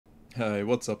Hey,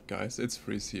 what's up guys, it's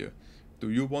Freeze here.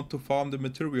 Do you want to farm the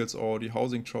materials or the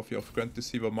housing trophy of Grand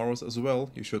Deceiver Maros as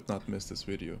well? You should not miss this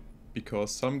video.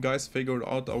 Because some guys figured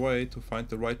out a way to find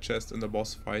the right chest in the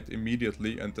boss fight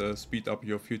immediately and speed up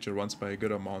your future runs by a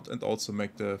good amount and also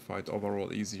make the fight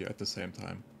overall easier at the same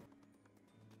time.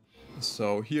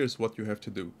 So here's what you have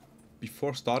to do.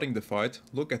 Before starting the fight,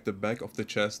 look at the back of the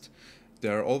chest.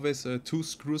 There are always two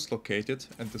screws located,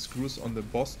 and the screws on the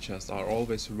boss chest are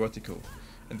always vertical.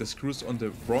 And the screws on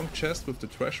the wrong chest with the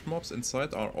trash mobs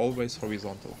inside are always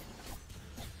horizontal.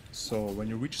 So when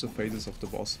you reach the phases of the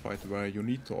boss fight where you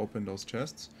need to open those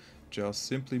chests, just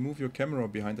simply move your camera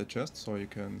behind the chest so you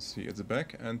can see its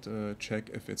back and check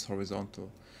if it's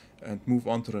horizontal. And move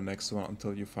on to the next one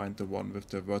until you find the one with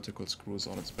the vertical screws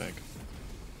on its back.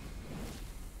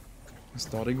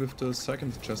 Starting with the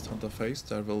second chest hunter phase,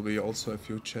 there will be also a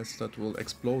few chests that will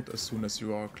explode as soon as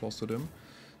you are close to them.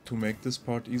 To make this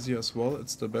part easier as well,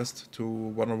 it's the best to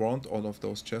run around all of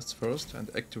those chests first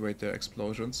and activate their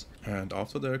explosions. And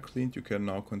after they're cleaned, you can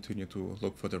now continue to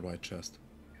look for the right chest.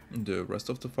 The rest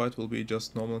of the fight will be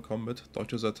just normal combat,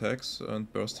 dodge his attacks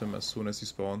and burst him as soon as he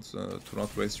spawns. Do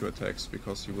not waste your attacks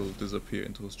because he will disappear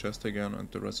into his chest again,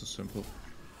 and the rest is simple.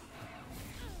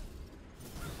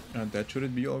 And that should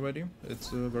it be already. It's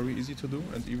very easy to do,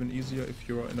 and even easier if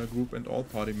you are in a group and all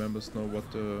party members know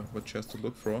what chest to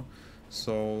look for.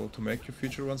 So to make your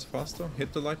future runs faster,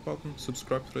 hit the like button,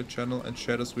 subscribe to the channel and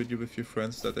share this video with your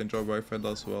friends that enjoy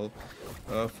Wayfinder as well.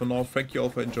 For now, thank you all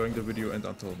for enjoying the video, and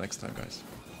until next time guys.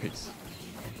 Peace.